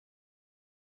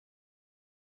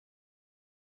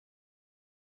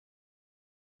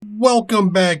Welcome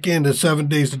back into 7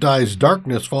 Days to Die's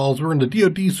Darkness Falls. We're in the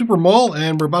DOD Super Mall,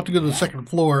 and we're about to go to the second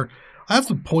floor. I have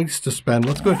some points to spend.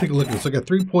 Let's go and take a look at this. I got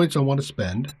 3 points I want to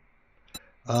spend.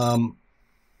 I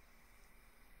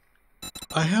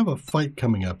have a fight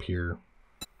coming up here.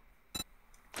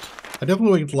 I definitely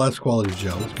want to get the last quality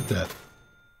gel. Let's get that.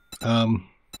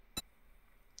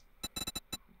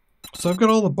 So I've got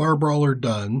all the bar brawler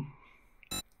done.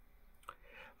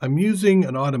 I'm using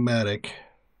an automatic.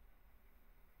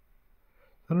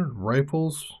 Under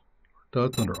rifles,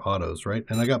 that's under autos, right?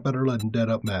 And I got better lead and dead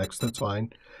up max. That's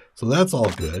fine. So that's all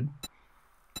good.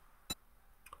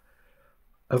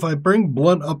 If I bring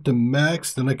blunt up to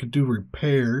max, then I could do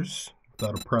repairs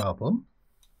without a problem.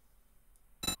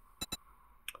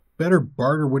 Better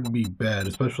barter wouldn't be bad,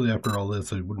 especially after all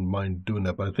this. I wouldn't mind doing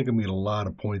that, but I think I'm going to get a lot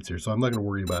of points here, so I'm not going to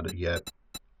worry about it yet.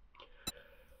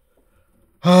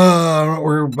 I'm not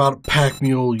worried about pack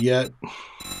mule yet.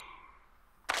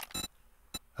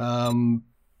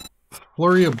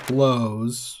 Flurry of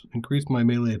blows, increase my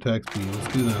melee attack speed.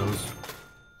 Let's do those.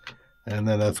 And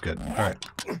then that's good. All right.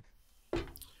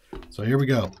 So here we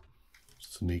go.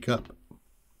 Sneak up.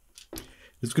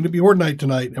 It's going to be Horde night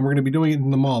tonight, and we're going to be doing it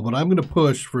in the mall, but I'm going to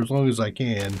push for as long as I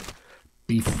can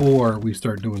before we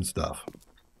start doing stuff.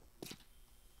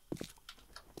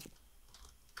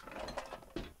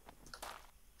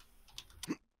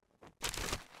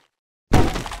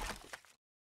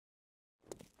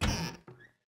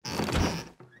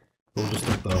 We'll just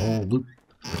let the whole loop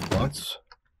response.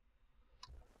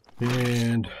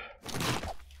 And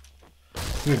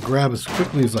I'm going to grab as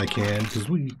quickly as I can because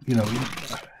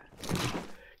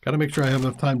got to make sure I have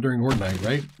enough time during Horde night,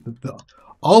 right?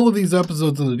 All of these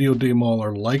episodes in the DOD Mall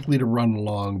are likely to run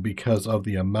long because of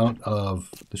the amount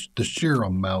of, the sheer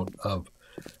amount of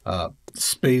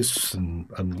space and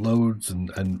loads and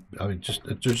I mean,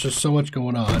 there's just so much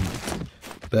going on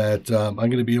that I'm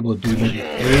going to be able to do maybe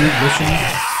a mission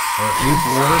or a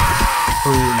floor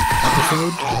per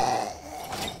episode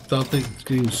without things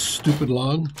getting stupid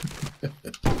long.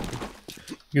 It's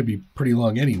going to be pretty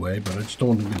long anyway, but I just don't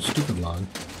want to get stupid long.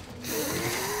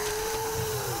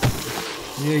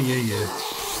 Yeah.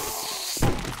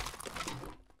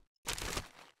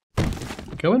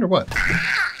 Going or what?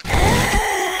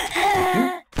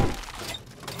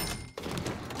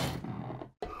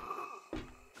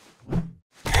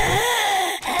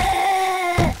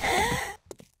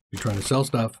 You're trying to sell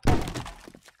stuff.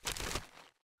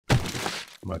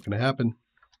 Not going to happen.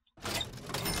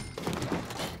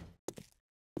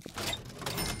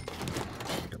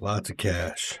 Got lots of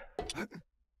cash.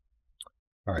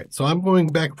 All right, so I'm going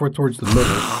back and forth towards the middle.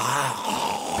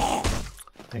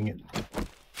 Dang it.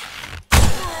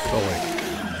 Go away.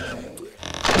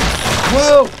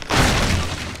 Whoa!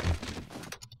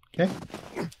 Okay.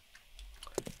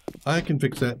 I can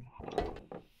fix that.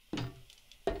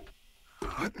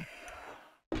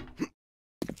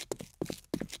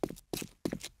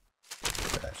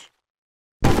 Gosh.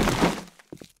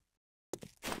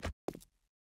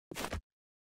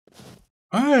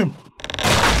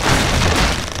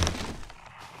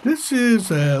 This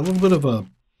is a little bit of a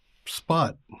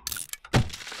spot. I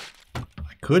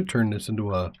could turn this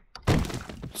into a...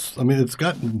 I mean, it's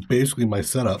gotten basically my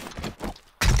setup.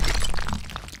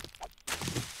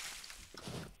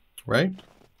 Right?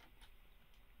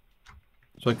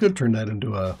 So I could turn that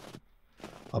into a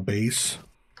base.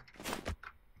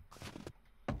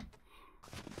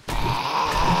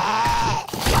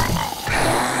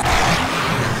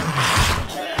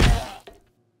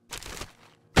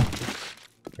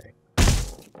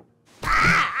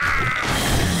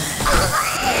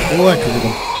 Oh, I killed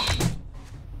him.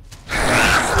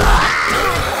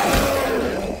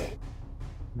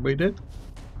 Everybody dead?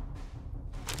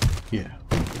 Yeah.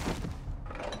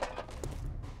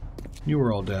 You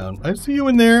were all down. I see you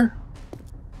in there.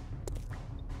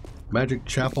 Magic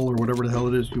Chapel or whatever the hell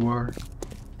it is you are.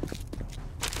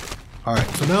 Alright,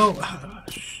 so now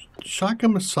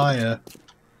Shotgun Messiah.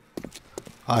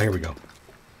 Ah, here we go.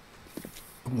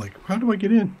 I'm like, how do I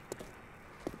get in?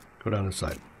 Go down the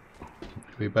side.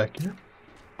 Way back here.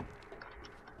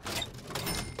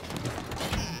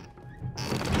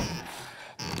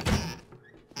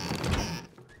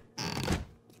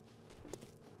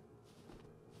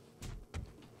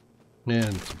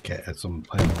 And some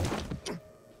ammo.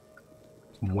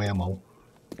 Some whammo.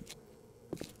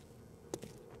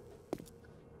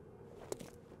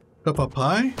 Up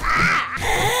high?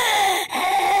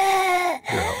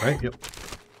 You're out, right? Yep.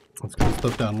 Let's get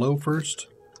stuff down low first.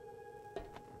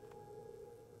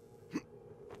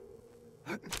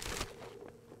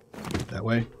 That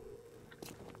way.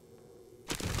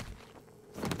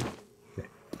 Okay.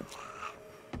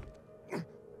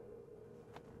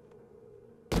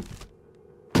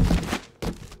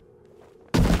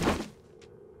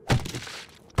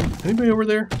 Anybody over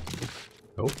there?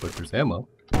 Oh, but there's ammo.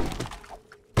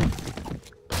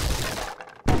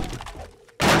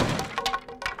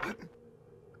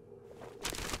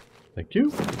 Thank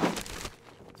you.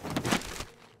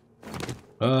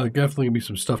 Definitely gonna be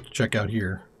some stuff to check out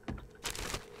here.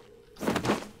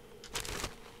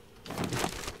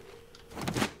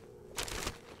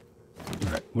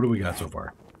 Alright, what do we got so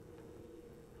far?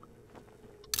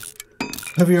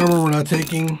 Heavy armor we're not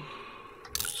taking.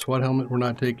 SWAT helmet we're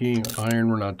not taking. Iron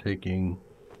we're not taking.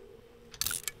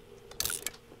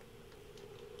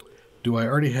 Do I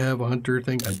already have a hunter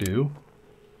thing? I do.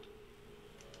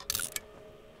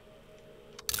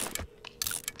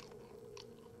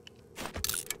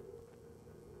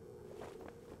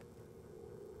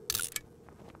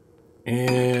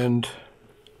 And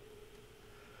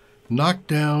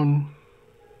knockdown.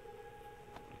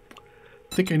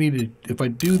 I think I need to, if I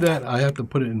do that, I have to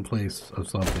put it in place of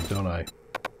something, don't I?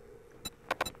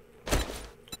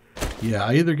 Yeah,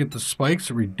 I either get the spikes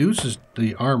that reduces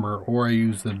the armor, or I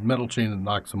use the metal chain that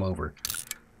knocks them over.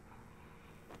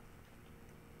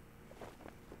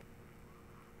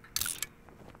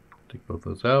 Take both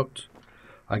those out.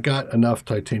 I got enough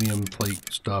titanium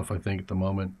plate stuff, I think, at the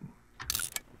moment.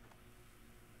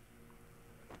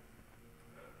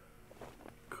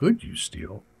 Could use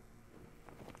steel.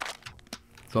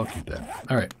 So I'll keep that.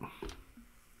 All right.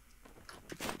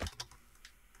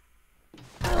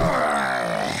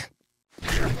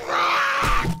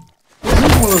 This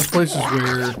is one of those places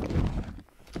where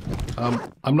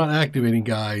I'm not activating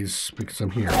guys because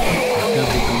I'm here.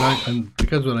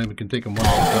 Because of it, I can take them one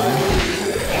at a time.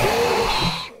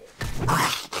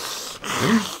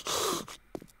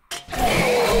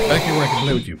 Back here where I can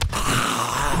play with you.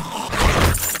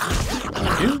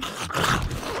 Thank you.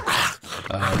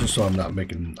 Just so I'm not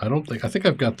making... I think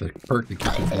I've got the perk that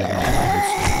keeps it from making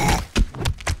noise.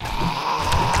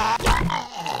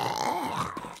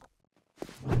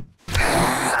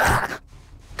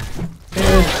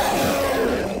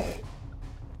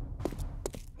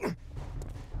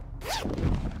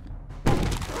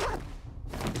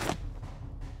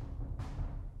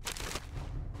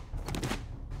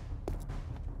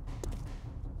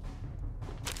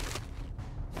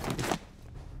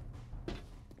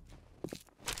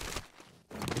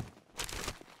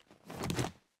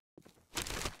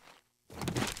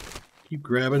 Keep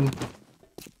grabbing.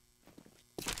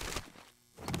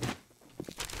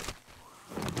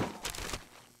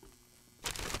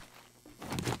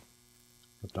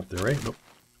 That's up there, right? Nope.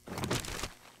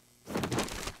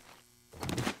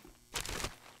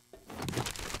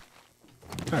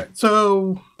 Alright,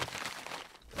 so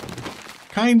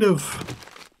kind of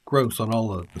gross on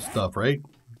all of the stuff, right?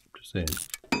 Just saying.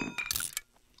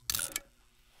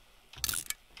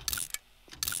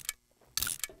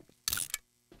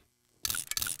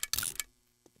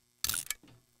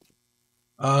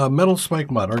 Metal spike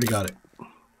mod, already got it.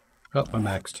 Oh, I'm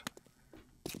maxed.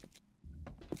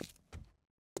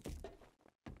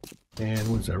 And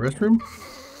what's that, restroom?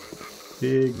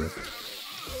 Big restroom.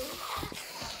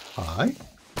 Hi.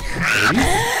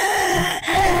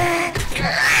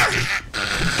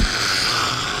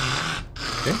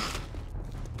 Okay.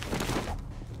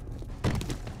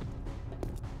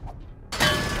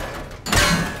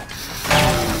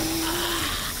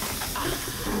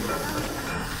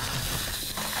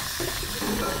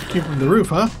 Came from the roof,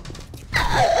 huh?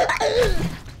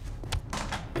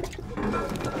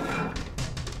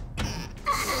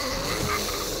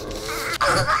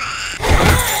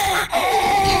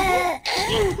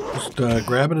 Just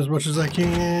grabbing as much as I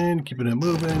can, keeping it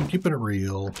moving, keeping it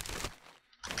real.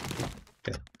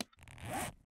 Okay.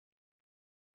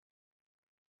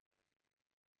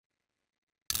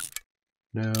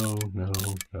 No, no,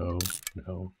 no,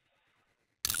 no.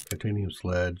 Titanium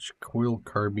sledge, coil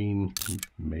carbine,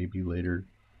 maybe later.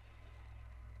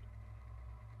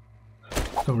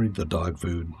 Don't read the dog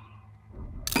food.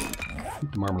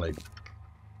 Eat the marmalade.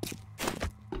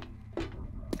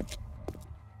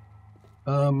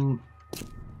 I don't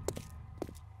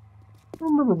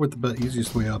remember what the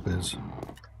easiest way up is.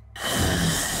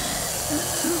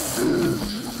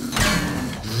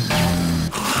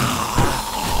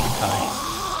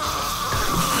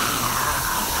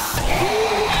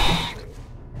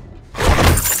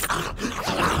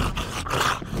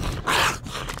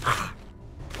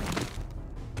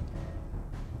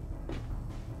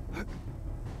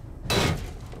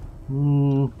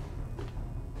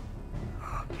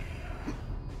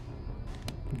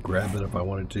 Grab it if I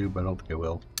wanted to, but I don't think I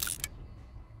will.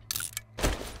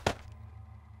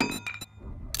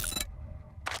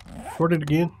 Sort it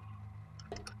again.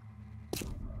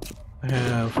 I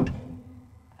have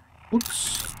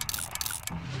books,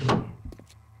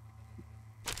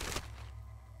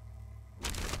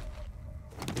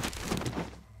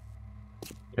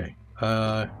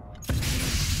 So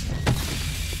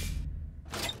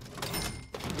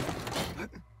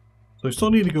I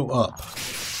still need to go up.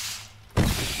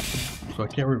 So I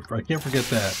can't forget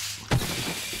that.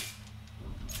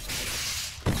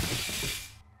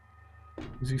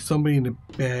 Is he somebody in the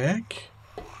back?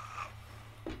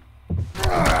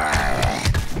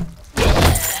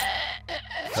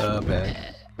 Bag.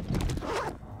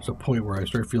 There's a point where I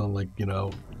start feeling like, you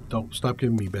know, don't stop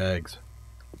giving me bags.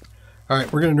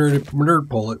 Alright, we're gonna nerd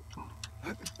pull it.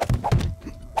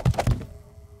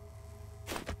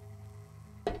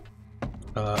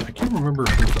 I can't remember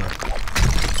if there's a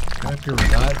trap here or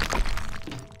not.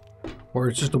 Or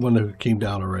it's just the one that came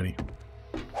down already.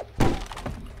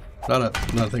 Not a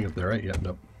thing up there, right? Yeah,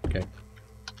 nope. Okay.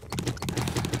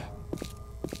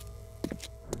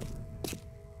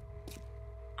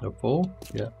 Up full?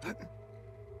 Yeah.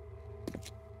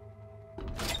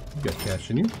 You got cash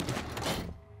in you.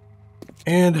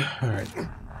 And, alright.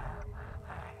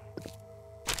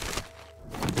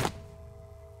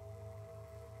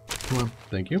 Come on,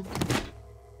 thank you.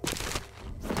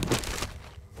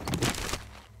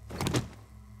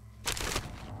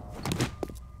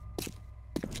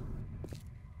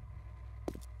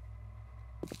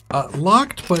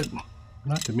 Locked, but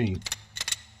not to me.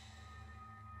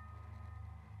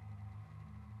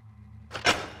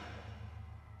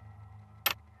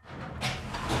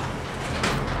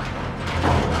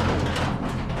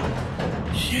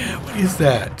 Yeah, what is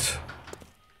that?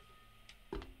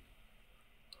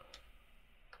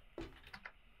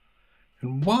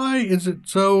 And why is it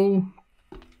so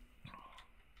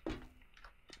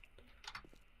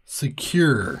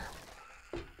secure?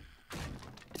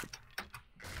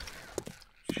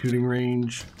 Shooting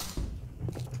range.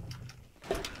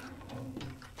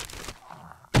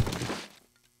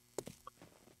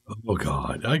 Oh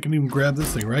god, I can even grab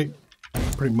this thing, right?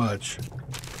 Pretty much.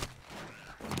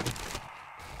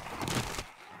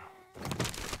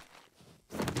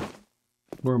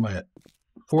 Where am I at?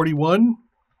 41?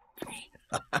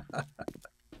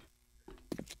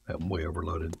 I'm way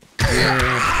overloaded.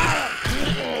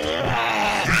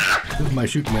 This is my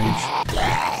shooting range.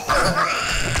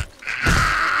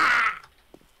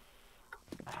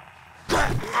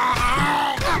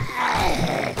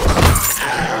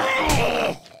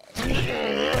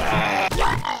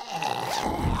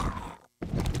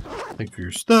 Thanks for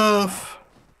your stuff.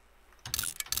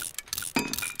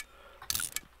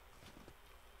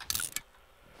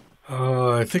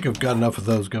 I think I've got enough of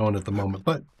those going at the moment,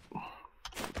 but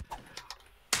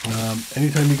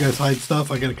anytime you guys hide stuff,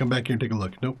 I gotta come back here and take a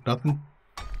look. Nope, nothing.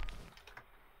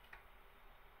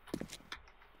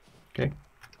 Okay.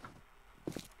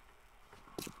 I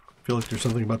feel like there's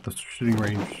something about the shooting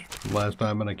range from last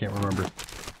time and I can't remember.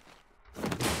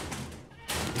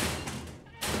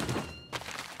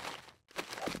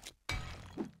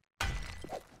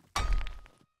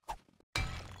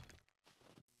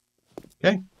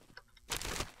 Okay.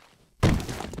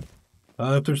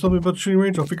 If there's something about the shooting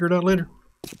range, I'll figure it out later.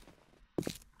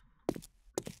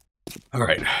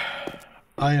 Alright.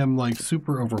 I am like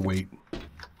super overweight.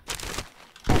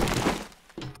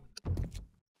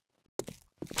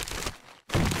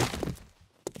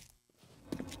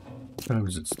 Time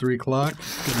is it's 3 o'clock.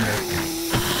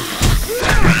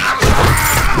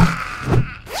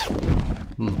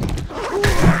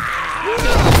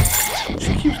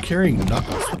 She keeps carrying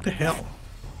knuckles. What the hell?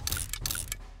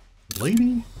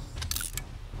 Lady?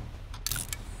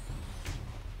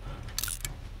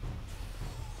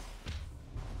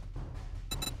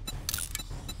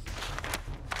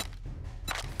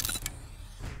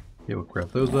 Yeah, we'll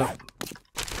grab those up.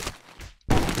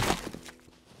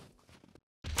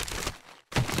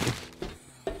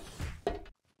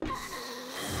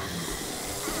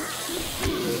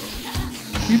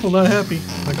 People not happy.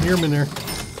 I can hear them in there.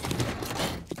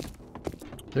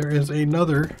 There is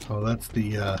another. Oh, that's the,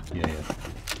 yeah. I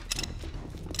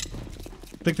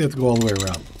think they have to go all the way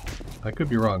around. I could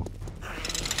be wrong.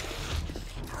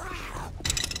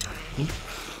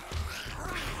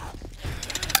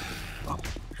 Oh,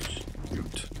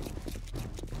 shoot.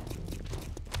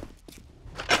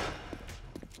 There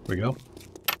we go.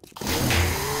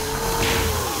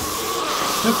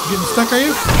 Yep, getting stuck, are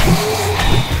you?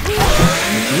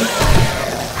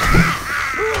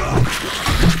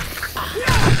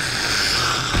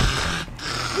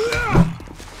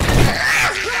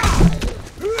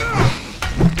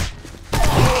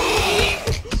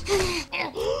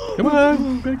 Come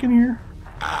on, back in here.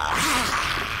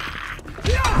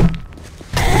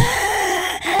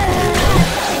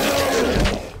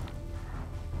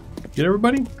 Get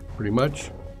everybody? Pretty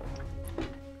much.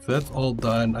 So that's all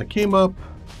done. I came up,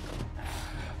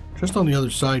 Just on the other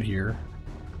side here.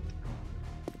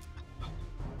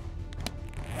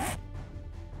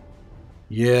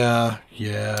 Yeah.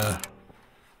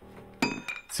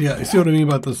 See what I mean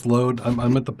about this load?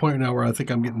 I'm at the point now where I think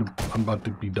I'm about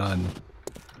to be done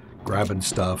grabbing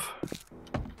stuff.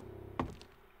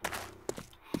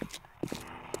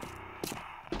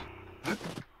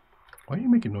 Why are you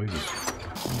making noises?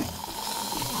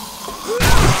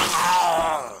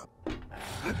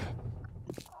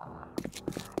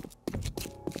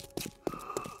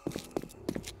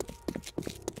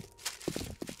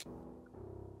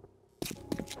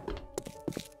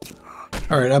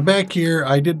 All right, I'm back here.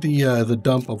 I did the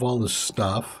dump of all this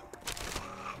stuff.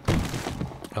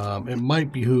 It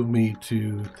might behoove me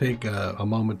to take a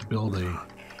moment to build a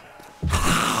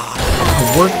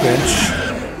workbench.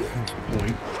 That's the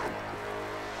point.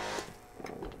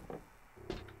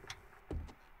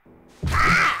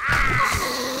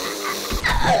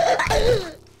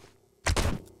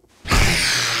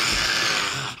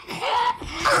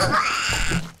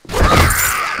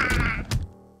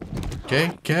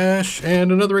 Okay, cash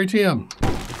and another ATM.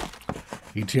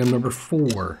 ATM number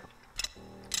 4.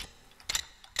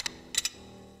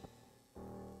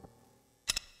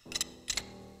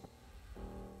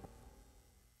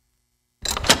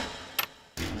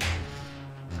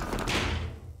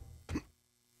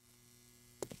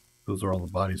 Those are all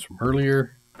the bodies from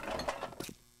earlier.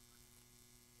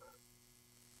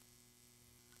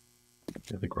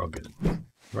 I think we're all good,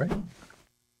 right?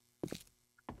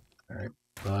 All right.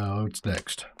 What's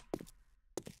next?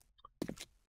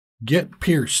 Get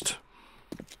pierced.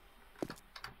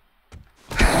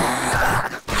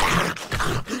 I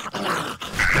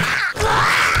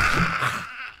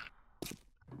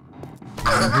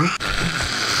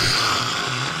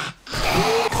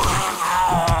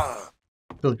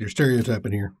feel like you're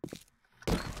stereotyping here.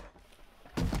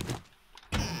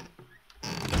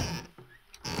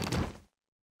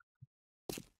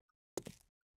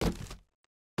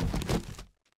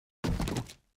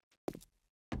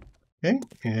 Okay,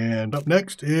 and up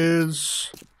next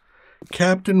is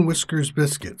Captain Whisker's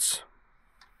Biscuits.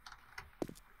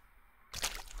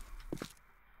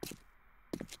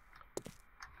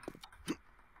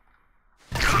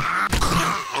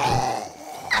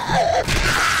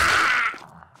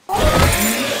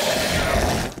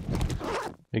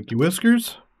 Thank you,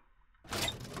 Whiskers.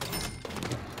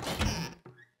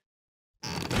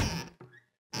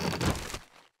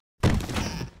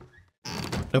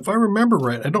 If I remember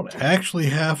right, I don't actually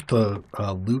have to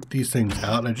loot these things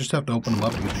out. I just have to open them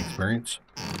up to get the experience.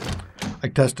 I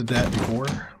tested that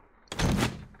before.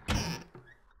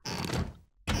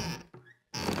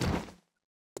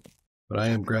 But I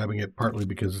am grabbing it partly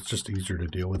because it's just easier to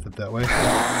deal with it that way.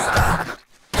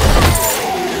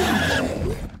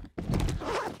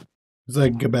 So I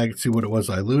can go back and see what it was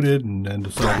I looted and then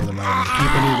decide whether or not I'm going to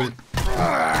keep any of it.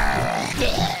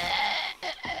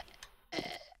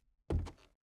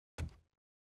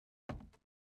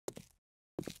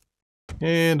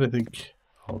 And I think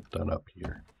all done up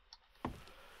here.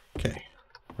 Okay,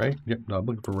 right? Yep, no, I'm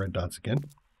looking for red dots again.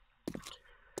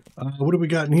 What do we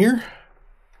got in here?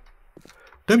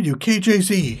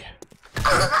 WKJZ.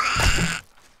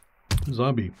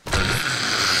 Zombie.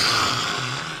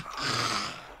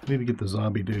 Need to get the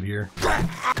zombie dude here.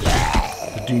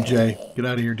 The DJ. Get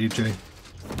out of here, DJ.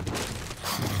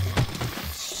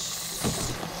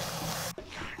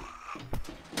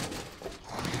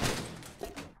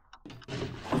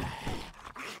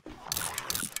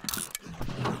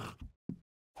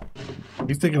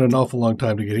 He's taking an awful long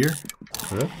time to get here.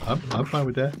 Yeah, I'm fine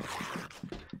with that.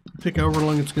 Take however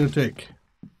long it's going to take.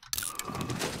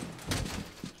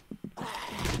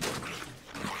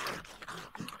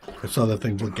 I saw that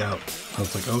thing blink out. I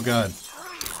was like, oh god.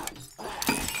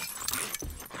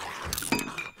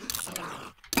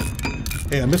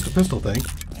 Hey, I missed a pistol thing.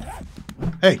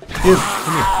 Hey, you,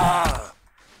 come here.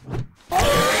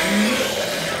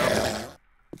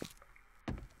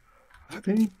 I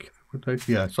think,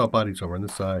 yeah, I saw bodies over on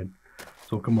this side.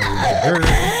 So we'll come over here.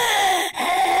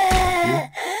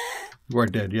 You are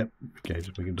dead, yep. Okay,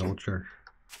 just making double sure.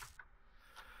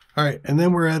 Alright, and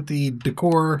then we're at the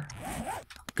decor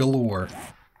galore.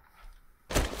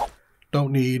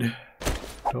 Don't need.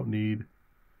 Am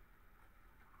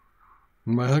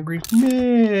I hungry?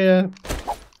 Yeah.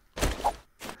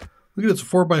 Look at this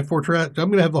 4x4 trash. I'm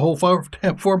going to have the whole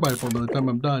 4x4 by the time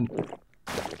I'm done.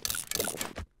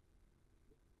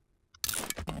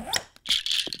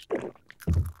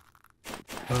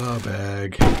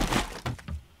 Bag.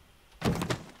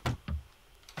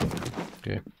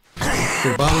 Okay.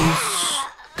 Good bodies.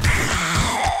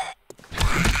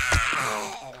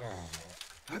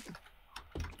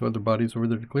 No other bodies over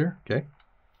there to clear? Okay.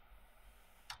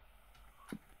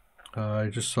 I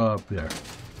just saw up there.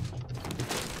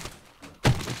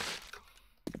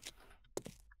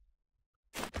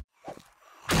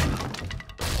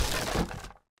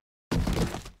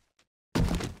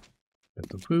 Get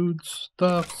the food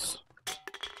stuffs.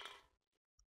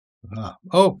 Ah.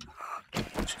 Oh!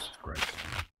 Jesus Christ.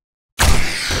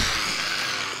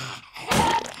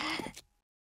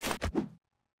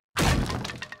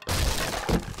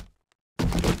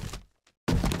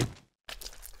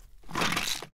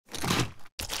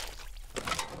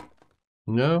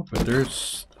 No, but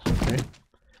there's okay.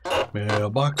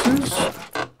 Mailboxes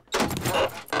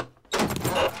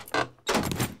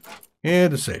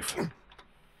and a safe.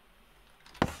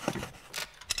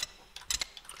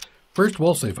 First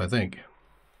wall safe, I think.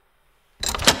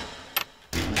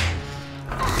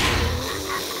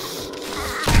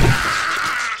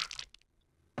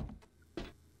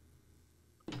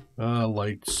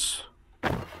 Lights.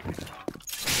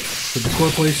 So the core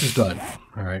place is done.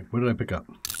 All right, what did I pick up?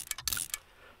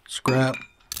 Scrap,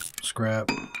 scrap.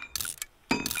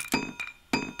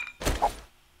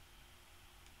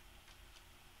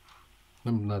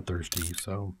 I'm not thirsty,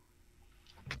 so.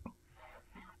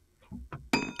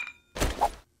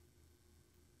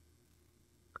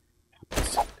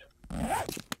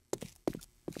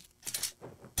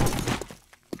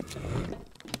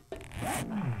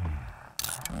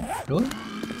 Really?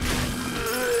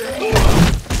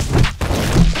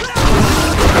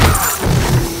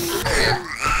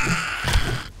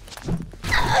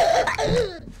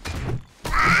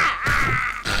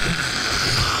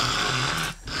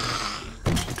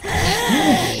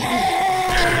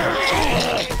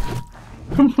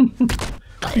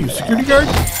 Are you a security guard?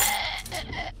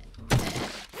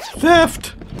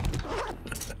 Theft!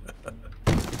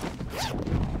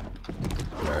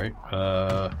 Alright,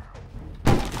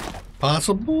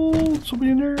 possible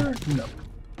somebody in there? No.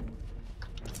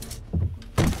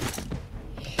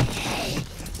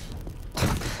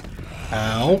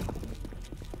 Ow.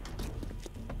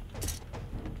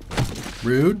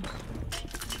 Rude.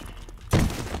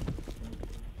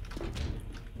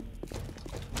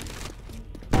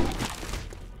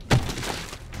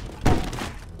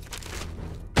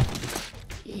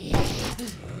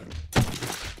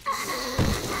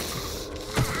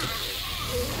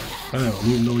 I don't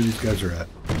even know where these guys are at.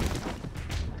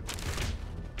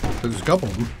 There's a couple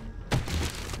of them.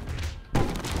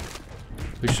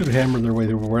 They should hammer their way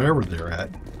through wherever they're at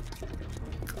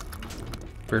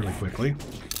fairly quickly.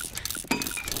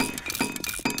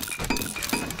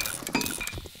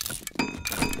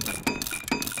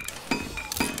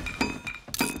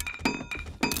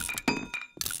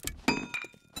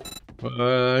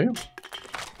 Yeah.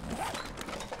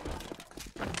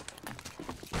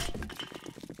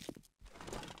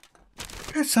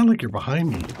 You guys sound like you're behind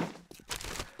me.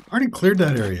 I already cleared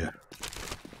that area.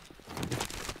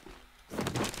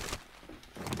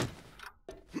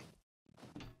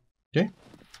 Okay.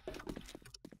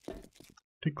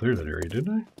 Did clear that area, didn't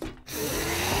I?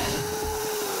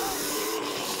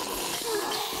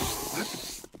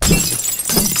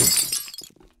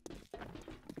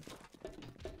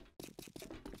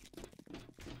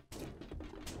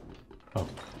 Oh.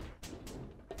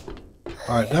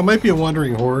 Alright, that might be a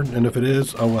Wandering Horde, and if it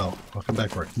is, oh well. I'll come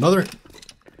back for it. Another...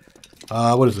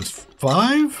 what is this?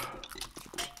 5?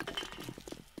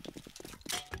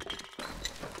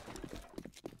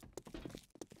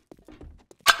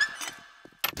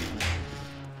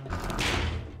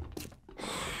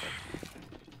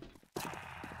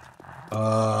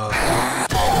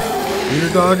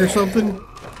 Leader dog or something? Is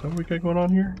that what we got going on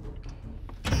here?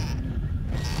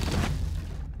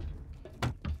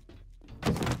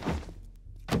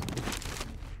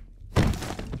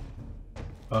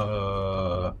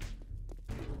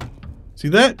 See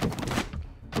that?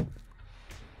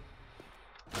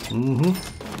 Mm-hmm.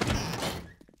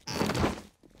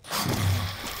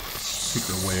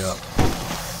 Secret way up.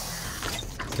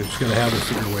 They're just gonna have a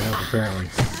secret way up, apparently.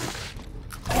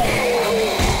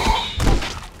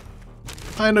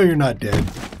 I know you're not dead.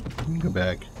 You can go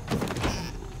back.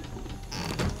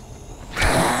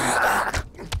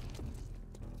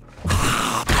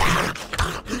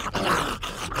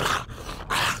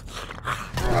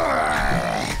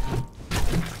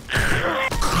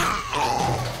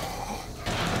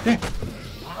 Okay.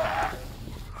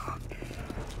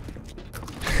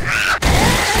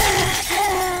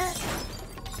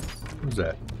 What's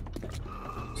that?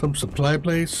 Some supply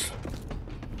place?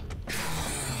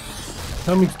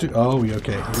 Coming to... Oh,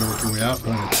 okay. You're gonna work your way out.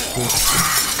 Right. Cool.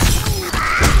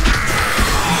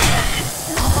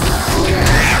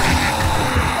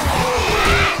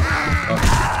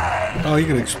 Oh, you're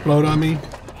gonna explode on me?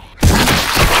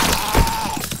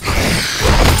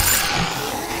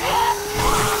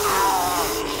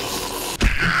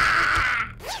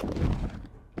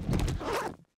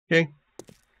 Okay.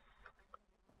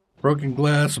 Broken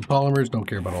glass and polymers, don't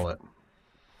care about all that.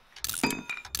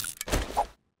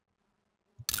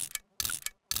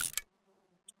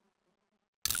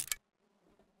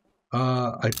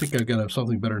 I think I've got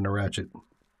something better than a ratchet.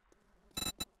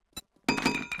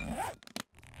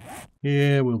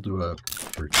 Yeah, we'll do a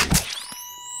purchase.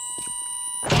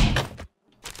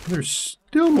 There's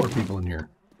still more people in here.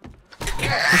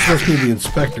 This must be the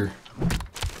inspector.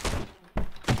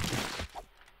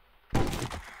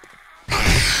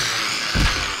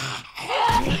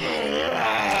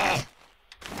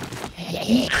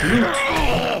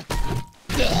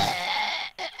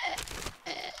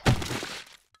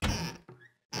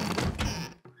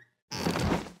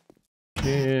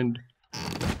 And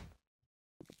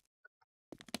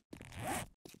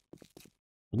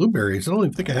blueberries. I don't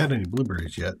even think I had any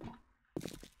blueberries yet.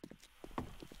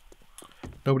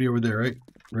 Nobody over there, right?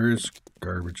 There's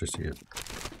garbage. I see it.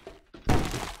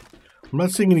 I'm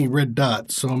not seeing any red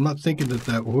dots, so I'm not thinking that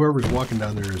whoever's walking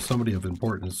down there is somebody of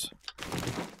importance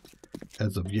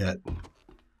as of yet.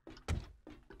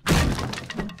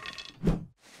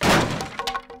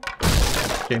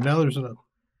 Okay, now there's another.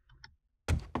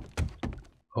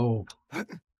 Oh. I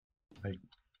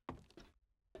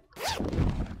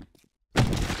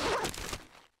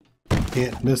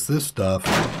can't miss this stuff.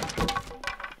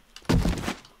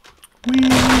 Whee!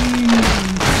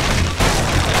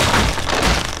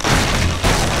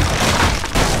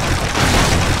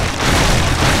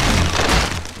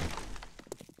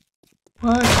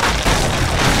 What?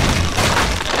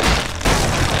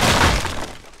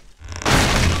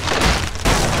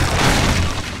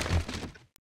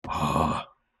 Oh.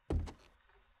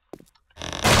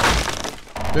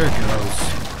 There it goes.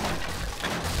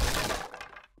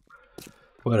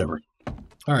 Whatever.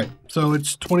 All right, so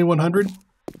it's 2100.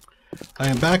 I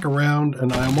am back around,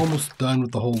 and I am almost done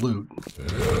with the whole loot.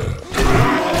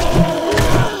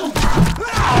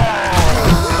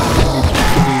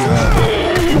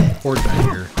 Horde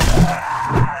back here.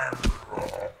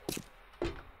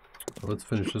 So let's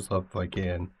finish this up if I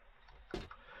can.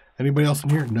 Anybody else in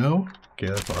here? No? Okay,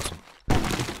 that's awesome.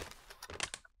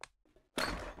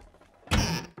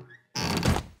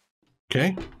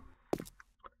 Okay.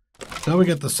 Now we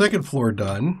got the second floor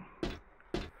done,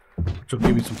 which will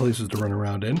give me some places to run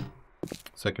around in.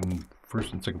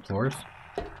 First and second floors.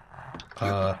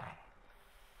 Why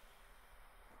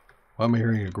am I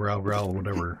hearing a growl, or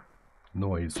whatever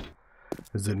noise?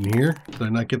 Is it in here? Did I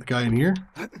not get the guy in here?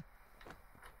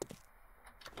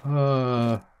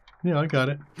 Yeah, I got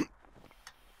it.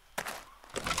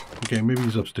 Okay, maybe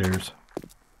he's upstairs.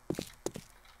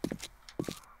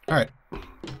 Alright.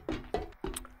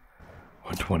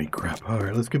 120, crap.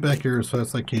 Alright, let's get back here as fast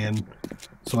as I can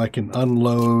so I can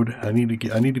unload. I need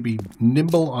to be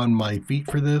nimble on my feet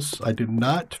for this. I did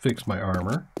not fix my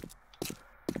armor.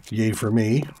 Yay for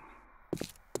me.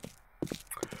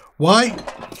 Why?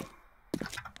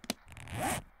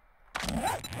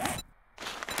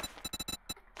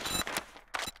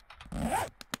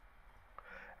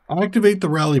 Activate the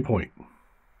rally point.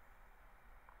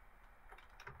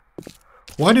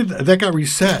 Why did that got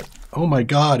reset? Oh my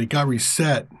god, it got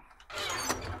reset.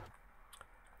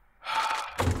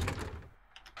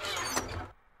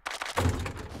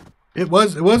 It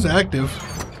was active.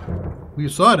 We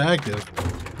saw it active.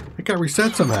 It got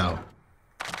reset somehow.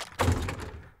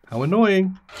 How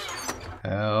annoying.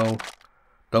 How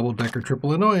double-decker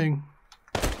triple annoying.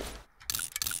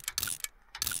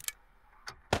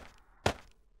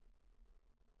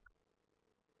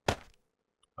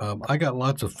 I got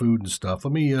lots of food and stuff.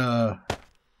 Let me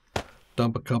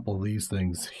dump a couple of these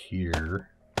things here.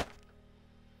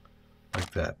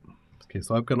 Like that. Okay,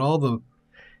 so I've got all the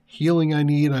healing I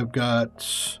need. I've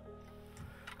got...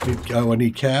 I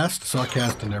need cast. Saw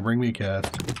cast in there. Bring me a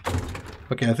cast.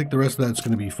 Okay, I think the rest of that's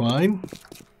going to be fine.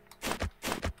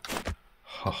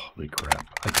 Holy crap.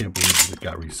 I can't believe it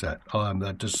got reset. Oh,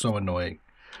 that's just so annoying.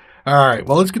 Alright,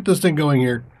 well, let's get this thing going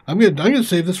here. I'm gonna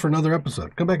save this for another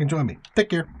episode. Come back and join me. Take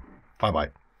care.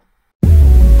 Bye-bye. We're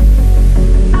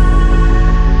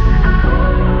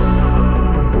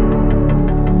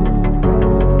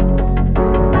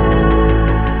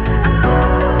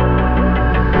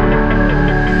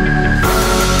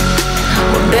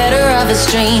better off as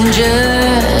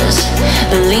strangers.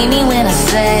 Believe me when I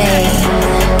say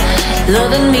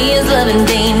loving me is loving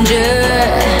danger.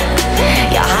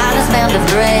 Your heart is bound to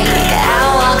break. I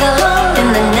walk alone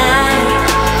in the night,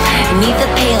 'neath the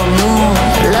pale moon.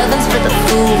 Nothing's for the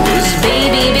fools.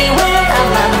 Baby, beware of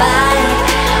my bite.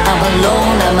 I'm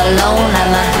alone, I'm alone,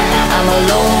 I'm a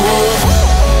lone wolf.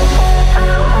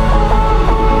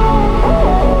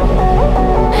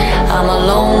 I'm a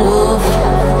lone wolf.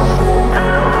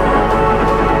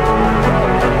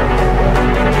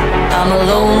 I'm a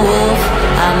lone wolf.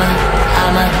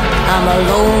 I'm a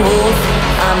lone wolf.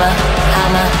 I'm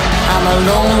a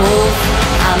lone wolf.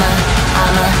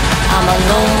 I'm a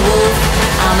lone wolf.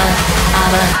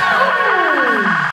 I'm a